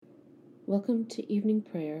Welcome to evening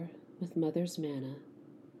prayer with Mother's Manna.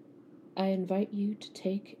 I invite you to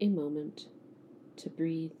take a moment to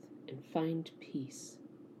breathe and find peace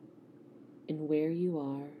in where you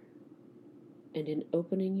are and in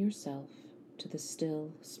opening yourself to the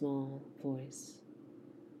still, small voice.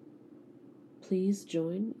 Please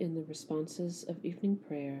join in the responses of evening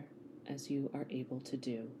prayer as you are able to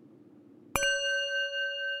do.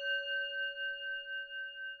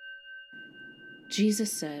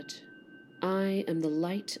 Jesus said, "I am the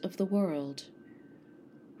light of the world.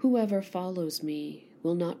 Whoever follows me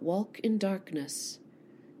will not walk in darkness,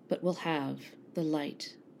 but will have the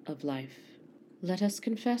light of life." Let us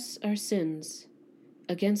confess our sins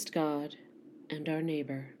against God and our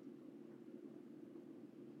neighbor.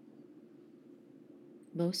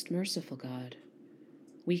 Most merciful God,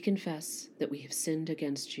 we confess that we have sinned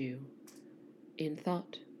against you in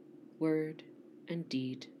thought, word, and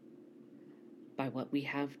deed, by what we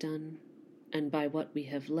have done and by what we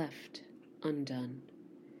have left undone.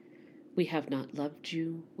 We have not loved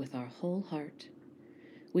you with our whole heart.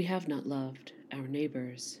 We have not loved our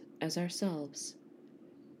neighbors as ourselves.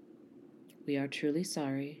 We are truly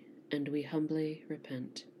sorry, and we humbly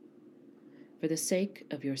repent. For the sake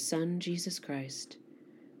of your Son, Jesus Christ,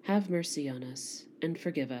 have mercy on us and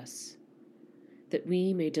forgive us, that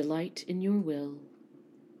we may delight in your will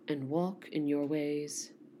and walk in your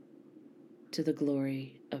ways to the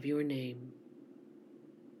glory of your name.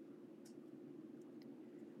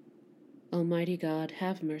 Almighty God,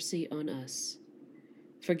 have mercy on us.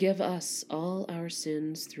 Forgive us all our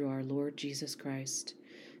sins through our Lord Jesus Christ.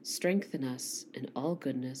 Strengthen us in all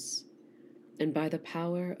goodness, and by the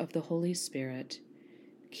power of the Holy Spirit,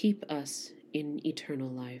 keep us in eternal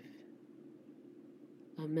life.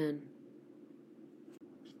 Amen.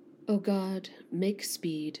 O God, make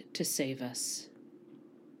speed to save us.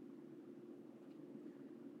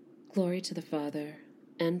 Glory to the Father,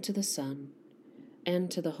 and to the Son,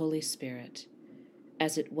 and to the Holy Spirit,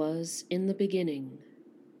 as it was in the beginning,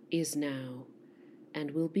 is now,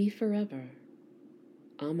 and will be forever.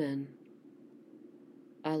 Amen.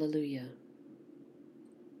 Alleluia.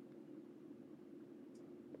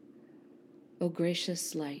 O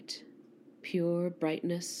gracious light, pure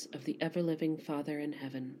brightness of the ever-living Father in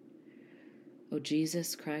heaven, O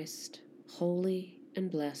Jesus Christ, holy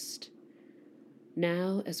and blessed,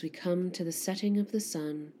 now as we come to the setting of the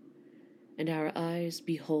sun, and our eyes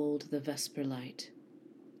behold the vesper light,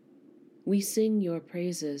 we sing your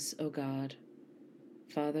praises, O God,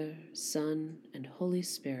 Father, Son, and Holy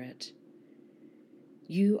Spirit.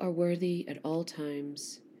 You are worthy at all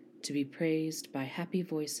times to be praised by happy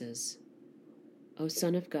voices, O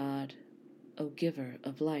Son of God, O Giver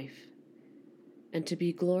of life, and to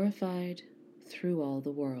be glorified through all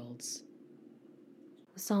the worlds.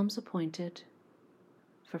 The Psalms appointed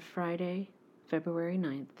for Friday, February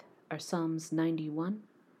 9th are Psalms 91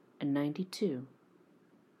 and 92.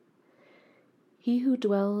 He who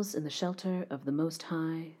dwells in the shelter of the Most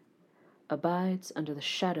High abides under the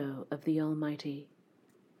shadow of the Almighty.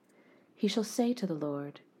 He shall say to the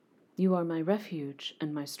Lord, "You are my refuge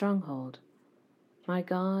and my stronghold, my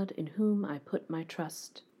God in whom I put my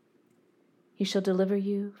trust." He shall deliver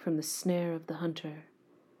you from the snare of the hunter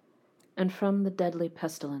and from the deadly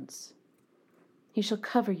pestilence. He shall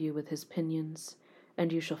cover you with his pinions,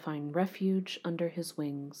 and you shall find refuge under his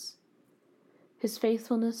wings. His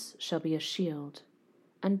faithfulness shall be a shield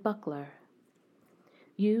and buckler.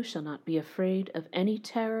 You shall not be afraid of any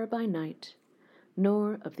terror by night,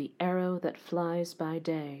 nor of the arrow that flies by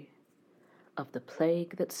day, of the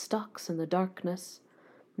plague that stalks in the darkness,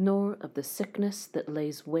 nor of the sickness that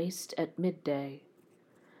lays waste at midday.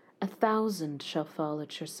 1,000 shall fall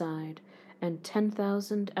at your side, and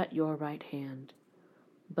 10,000 at your right hand,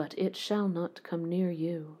 but it shall not come near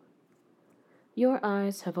you. Your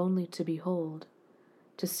eyes have only to behold,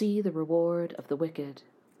 to see the reward of the wicked,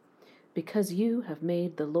 because you have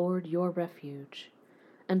made the Lord your refuge,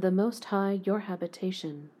 and the Most High your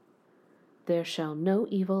habitation. There shall no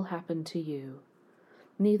evil happen to you,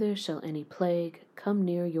 neither shall any plague come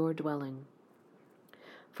near your dwelling.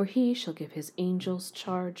 For he shall give his angels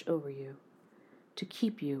charge over you, to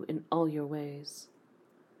keep you in all your ways.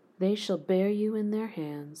 They shall bear you in their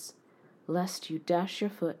hands, lest you dash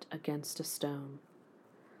your foot against a stone.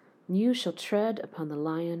 You shall tread upon the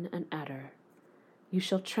lion and adder. You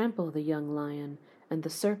shall trample the young lion and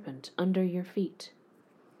the serpent under your feet.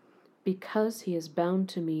 Because he is bound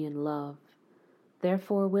to me in love,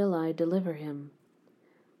 therefore will I deliver him.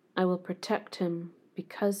 I will protect him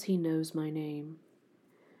because he knows my name.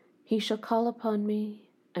 He shall call upon me,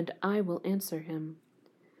 and I will answer him.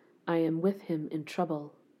 I am with him in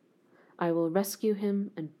trouble. I will rescue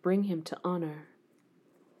him and bring him to honor.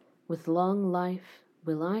 With long life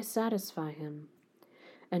will I satisfy him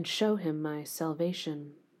and show him my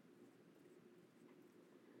salvation.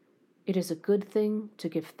 It is a good thing to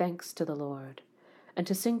give thanks to the Lord, and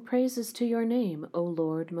to sing praises to your name, O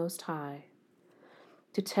Lord Most High,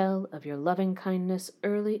 to tell of your loving kindness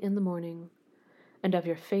early in the morning, and of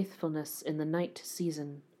your faithfulness in the night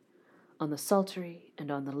season, on the psaltery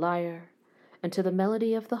and on the lyre, and to the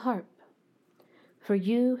melody of the harp. For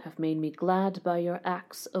you have made me glad by your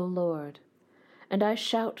acts, O Lord, and I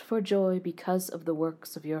shout for joy because of the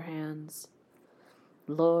works of your hands.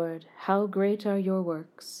 Lord, how great are your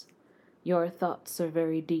works! Your thoughts are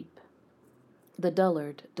very deep. The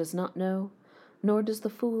dullard does not know, nor does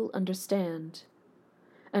the fool understand.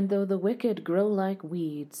 And though the wicked grow like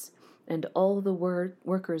weeds, and all the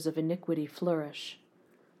workers of iniquity flourish,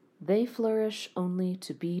 they flourish only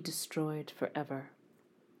to be destroyed forever.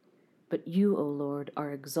 But you, O Lord,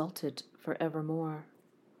 are exalted forevermore.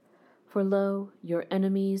 For lo, your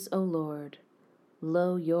enemies, O Lord,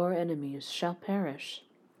 lo, your enemies shall perish,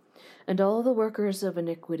 and all the workers of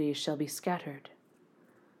iniquity shall be scattered.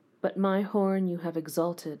 But my horn you have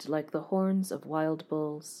exalted like the horns of wild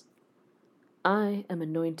bulls. I am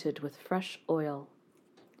anointed with fresh oil.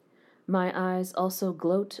 My eyes also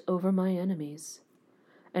gloat over my enemies,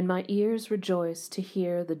 and my ears rejoice to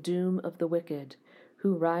hear the doom of the wicked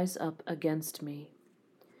who rise up against me.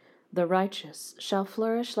 The righteous shall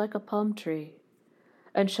flourish like a palm tree,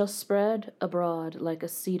 and shall spread abroad like a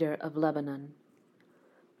cedar of Lebanon.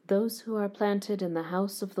 Those who are planted in the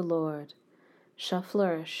house of the Lord shall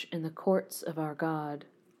flourish in the courts of our God.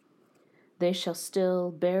 They shall still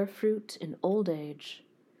bear fruit in old age.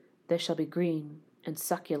 They shall be green and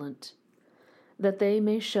succulent, that they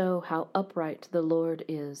may show how upright the Lord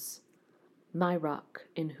is, my rock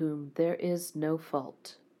in whom there is no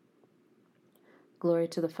fault. Glory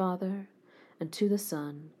to the Father, and to the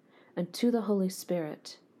Son, and to the Holy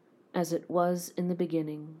Spirit, as it was in the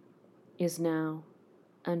beginning, is now,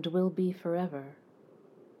 and will be forever.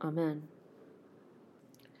 Amen.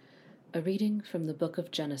 A reading from the book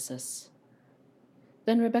of Genesis.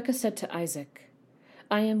 Then Rebekah said to Isaac,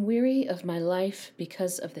 I am weary of my life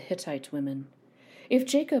because of the Hittite women. If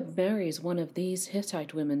Jacob marries one of these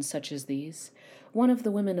Hittite women such as these, one of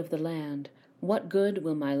the women of the land, what good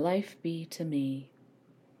will my life be to me?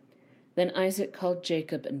 Then Isaac called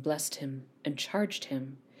Jacob and blessed him, and charged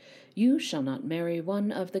him, You shall not marry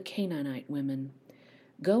one of the Canaanite women.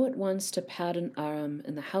 Go at once to Paddan Aram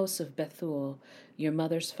in the house of Bethuel, your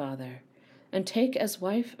mother's father, and take as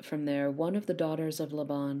wife from there one of the daughters of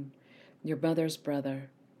Laban, your mother's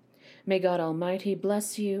brother. May God Almighty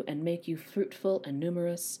bless you and make you fruitful and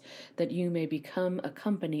numerous, that you may become a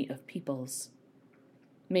company of peoples.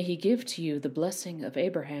 May he give to you the blessing of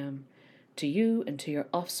Abraham, to you and to your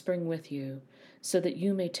offspring with you, so that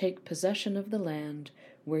you may take possession of the land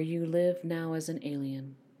where you live now as an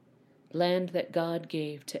alien, land that God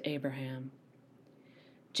gave to Abraham.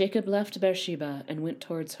 Jacob left Beersheba and went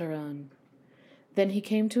towards Haran. Then he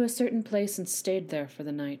came to a certain place and stayed there for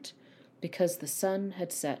the night, because the sun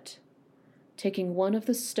had set. Taking one of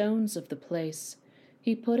the stones of the place,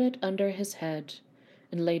 he put it under his head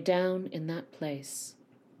and lay down in that place.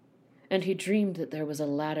 And he dreamed that there was a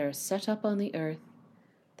ladder set up on the earth,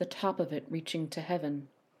 the top of it reaching to heaven,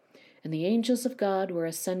 and the angels of God were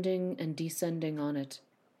ascending and descending on it.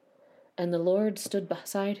 And the Lord stood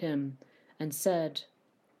beside him and said,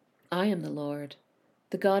 I am the Lord,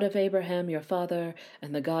 the God of Abraham your father,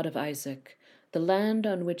 and the God of Isaac. The land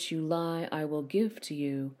on which you lie I will give to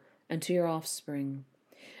you and to your offspring.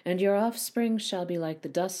 And your offspring shall be like the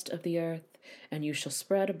dust of the earth, and you shall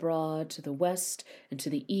spread abroad to the west, and to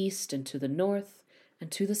the east, and to the north, and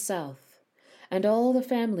to the south. And all the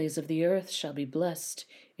families of the earth shall be blessed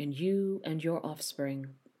in you and your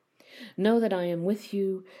offspring. Know that I am with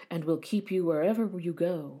you, and will keep you wherever you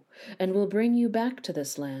go, and will bring you back to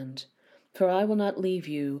this land, for I will not leave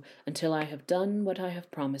you until I have done what I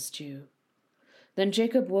have promised you. Then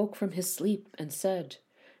Jacob woke from his sleep and said,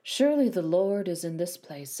 Surely the Lord is in this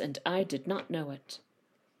place, and I did not know it.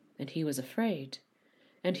 And he was afraid.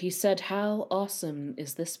 And he said, How awesome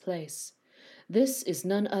is this place! This is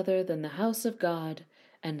none other than the house of God,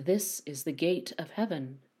 and this is the gate of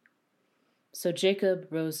heaven. So Jacob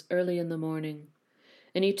rose early in the morning,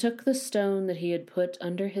 and he took the stone that he had put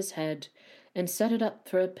under his head, and set it up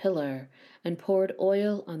for a pillar, and poured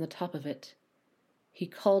oil on the top of it. He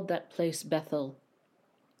called that place Bethel,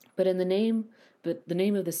 but the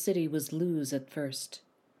name of the city was Luz at first.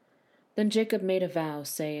 Then Jacob made a vow,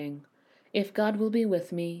 saying, If God will be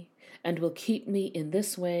with me, and will keep me in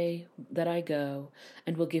this way that I go,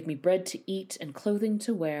 and will give me bread to eat and clothing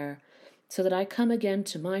to wear, so that I come again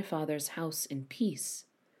to my Father's house in peace,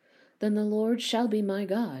 then the Lord shall be my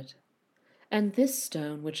God, and this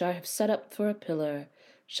stone which I have set up for a pillar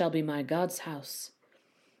shall be my God's house.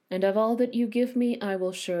 And of all that you give me, I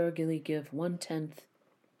will surely give 1/10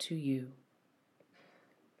 to you.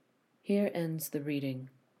 Here ends the reading.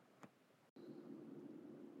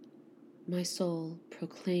 My soul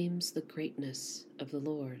proclaims the greatness of the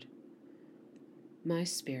Lord. My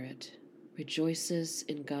spirit rejoices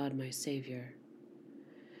in God my Savior,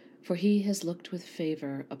 for he has looked with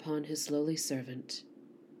favor upon his lowly servant.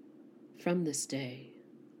 From this day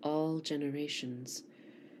all generations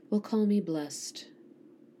will call me blessed.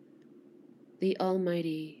 The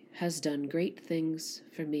Almighty has done great things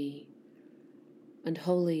for me, and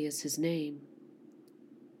holy is his name.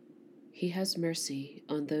 He has mercy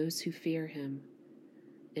on those who fear him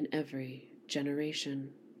in every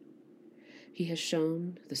generation. He has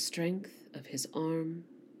shown the strength of his arm.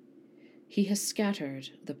 He has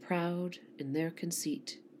scattered the proud in their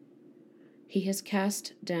conceit. He has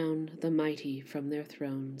cast down the mighty from their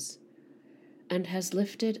thrones, and has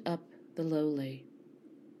lifted up the lowly.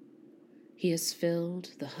 He has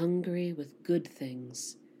filled the hungry with good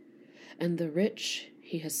things, and the rich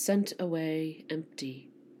he has sent away empty.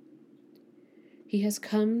 He has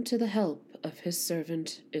come to the help of his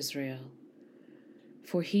servant Israel,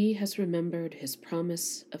 for he has remembered his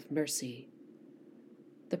promise of mercy,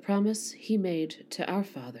 the promise he made to our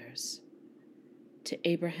fathers, to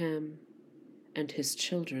Abraham and his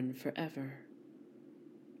children forever.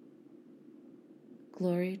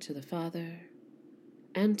 Glory to the Father,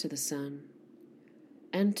 and to the Son,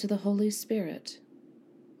 and to the Holy Spirit,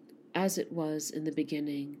 as it was in the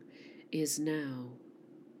beginning, is now,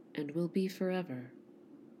 and will be forever.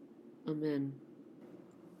 Amen.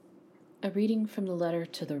 A reading from the letter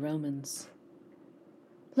to the Romans.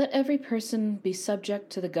 Let every person be subject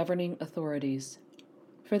to the governing authorities,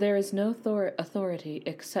 for there is no authority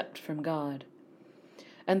except from God,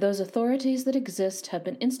 and those authorities that exist have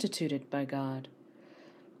been instituted by God.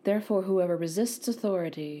 Therefore, whoever resists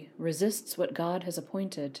authority resists what God has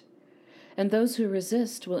appointed, and those who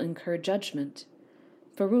resist will incur judgment.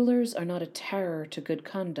 For rulers are not a terror to good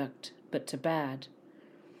conduct, but to bad.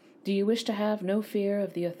 Do you wish to have no fear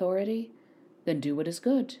of the authority? Then do what is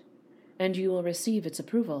good, and you will receive its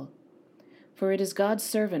approval. For it is God's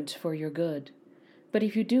servant for your good. But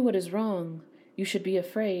if you do what is wrong, you should be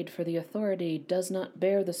afraid, for the authority does not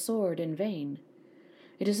bear the sword in vain.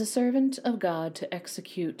 It is a servant of God to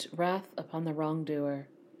execute wrath upon the wrongdoer.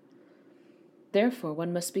 Therefore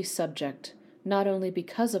one must be subject, not only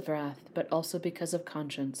because of wrath, but also because of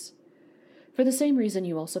conscience. For the same reason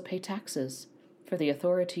you also pay taxes, for the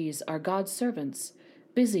authorities are God's servants,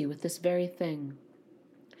 busy with this very thing.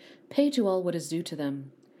 Pay to all what is due to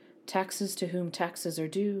them, taxes to whom taxes are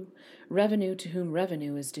due, revenue to whom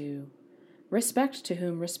revenue is due, respect to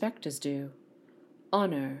whom respect is due,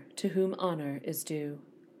 honor to whom honor is due.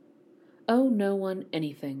 Owe no one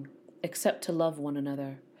anything, except to love one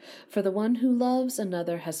another, for the one who loves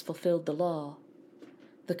another has fulfilled the law.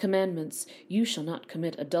 The commandments, you shall not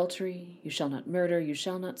commit adultery, you shall not murder, you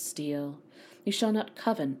shall not steal, you shall not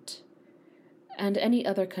covet, and any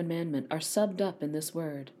other commandment are summed up in this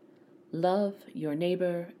word: love your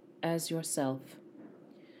neighbor as yourself.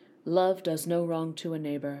 Love does no wrong to a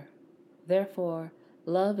neighbor. Therefore,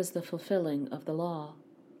 love is the fulfilling of the law.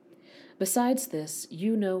 Besides this,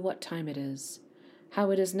 you know what time it is,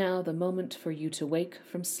 how it is now the moment for you to wake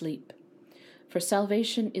from sleep. For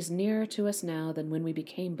salvation is nearer to us now than when we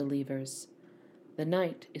became believers. The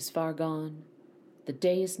night is far gone, the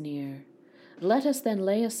day is near. Let us then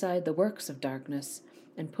lay aside the works of darkness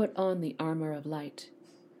and put on the armor of light.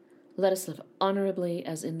 Let us live honorably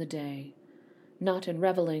as in the day, not in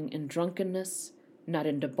reveling in drunkenness, not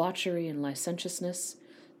in debauchery and licentiousness,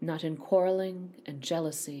 not in quarreling and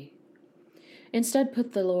jealousy. Instead,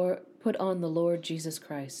 put on the Lord Jesus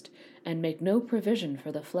Christ, and make no provision for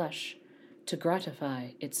the flesh to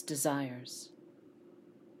gratify its desires.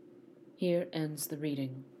 Here ends the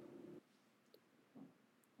reading.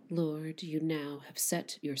 Lord, you now have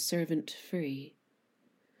set your servant free,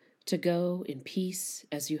 to go in peace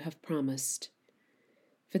as you have promised.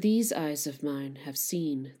 For these eyes of mine have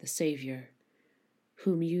seen the Savior,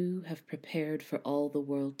 whom you have prepared for all the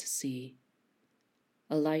world to see,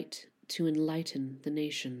 a light to enlighten the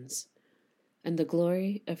nations, and the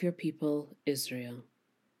glory of your people Israel.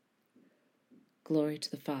 Glory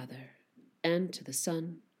to the Father, and to the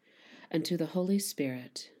Son, and to the Holy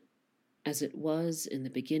Spirit, as it was in the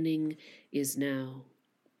beginning, is now,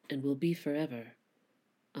 and will be forever.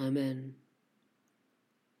 Amen.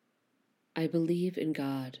 I believe in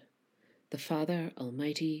God, the Father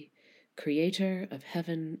Almighty, creator of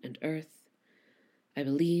heaven and earth. I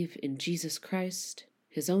believe in Jesus Christ,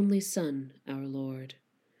 his only Son, our Lord.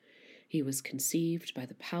 He was conceived by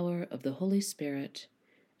the power of the Holy Spirit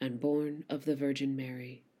and born of the Virgin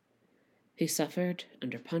Mary. He suffered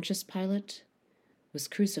under Pontius Pilate, was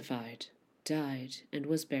crucified, died, and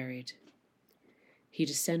was buried. He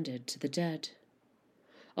descended to the dead.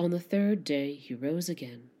 On the third day he rose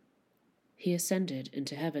again. He ascended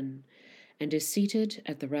into heaven and is seated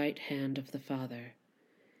at the right hand of the Father.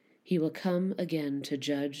 He will come again to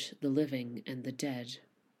judge the living and the dead.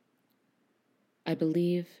 I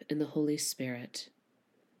believe in the Holy Spirit,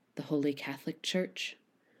 the Holy Catholic Church,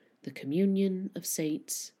 the communion of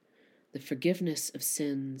saints, the forgiveness of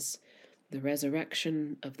sins, the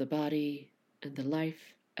resurrection of the body, and the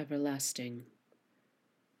life everlasting.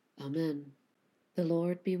 Amen. The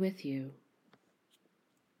Lord be with you.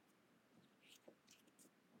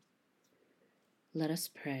 Let us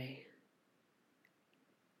pray.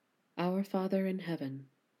 Our Father in heaven,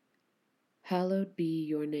 hallowed be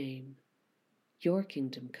your name. Your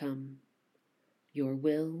kingdom come. Your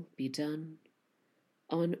will be done,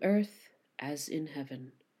 on earth as in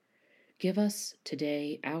heaven. Give us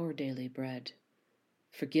today our daily bread.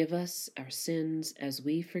 Forgive us our sins as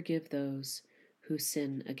we forgive those who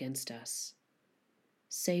sin against us.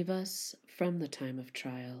 Save us from the time of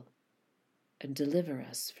trial, and deliver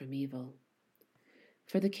us from evil.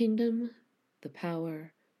 For the kingdom, the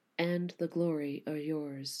power, and the glory are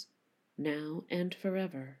yours, now and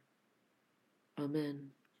forever.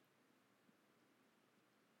 Amen.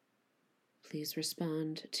 Please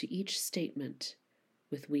respond to each statement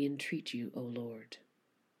with "We entreat you, O Lord."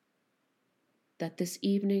 That this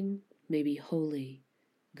evening may be holy,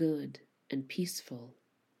 good, and peaceful.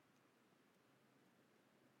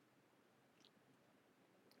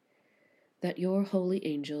 That your holy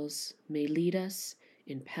angels may lead us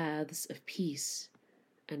in paths of peace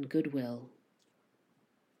and goodwill.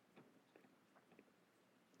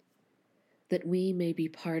 That we may be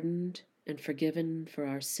pardoned and forgiven for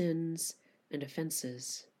our sins and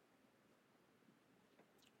offenses.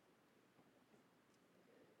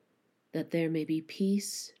 That there may be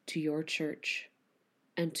peace to your church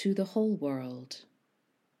and to the whole world.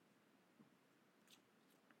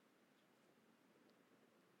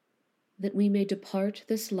 That we may depart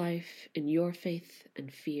this life in your faith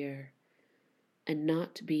and fear, and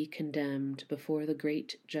not be condemned before the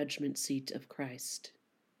great judgment seat of Christ.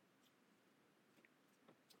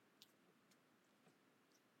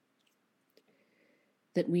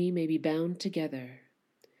 That we may be bound together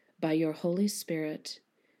by your Holy Spirit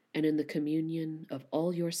and in the communion of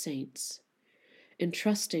all your saints,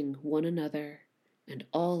 entrusting one another and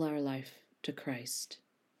all our life to Christ.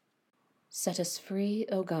 Set us free,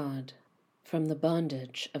 O God, from the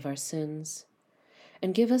bondage of our sins,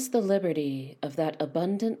 and give us the liberty of that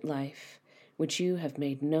abundant life which you have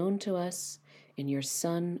made known to us in your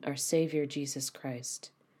Son, our Savior Jesus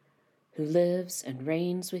Christ, who lives and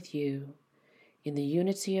reigns with you in the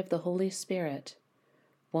unity of the Holy Spirit,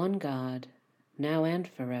 one God, now and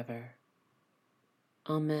forever.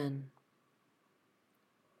 Amen.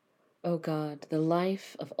 O God, the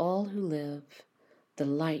life of all who live, the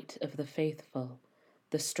light of the faithful,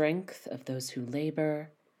 the strength of those who labor,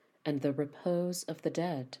 and the repose of the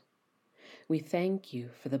dead, we thank you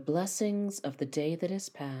for the blessings of the day that is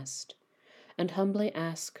past, and humbly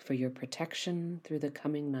ask for your protection through the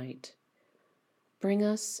coming night. Bring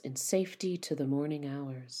us in safety to the morning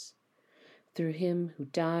hours, through him who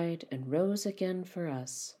died and rose again for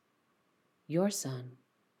us, your Son,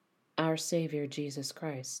 our Savior Jesus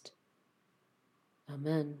Christ.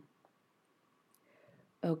 Amen.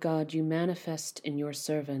 O God, you manifest in your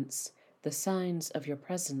servants the signs of your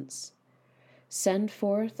presence. Send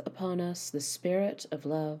forth upon us the Spirit of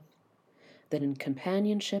love, that in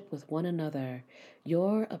companionship with one another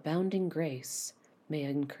your abounding grace may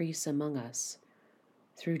increase among us.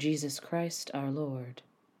 Through Jesus Christ our Lord.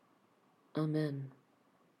 Amen.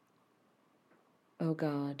 O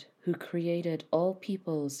God, who created all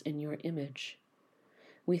peoples in your image,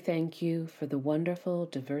 we thank you for the wonderful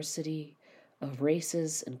diversity of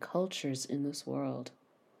races and cultures in this world.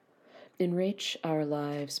 Enrich our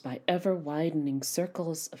lives by ever-widening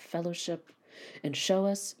circles of fellowship, and show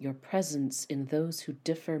us your presence in those who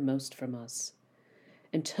differ most from us,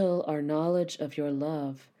 until our knowledge of your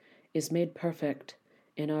love is made perfect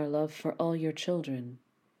in our love for all your children.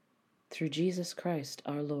 Through Jesus Christ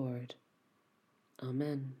our Lord.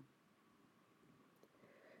 Amen.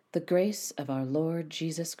 The grace of our Lord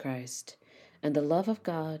Jesus Christ, and the love of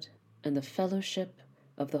God, and the fellowship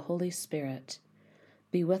of the Holy Spirit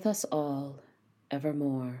be with us all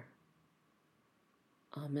evermore.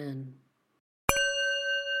 Amen.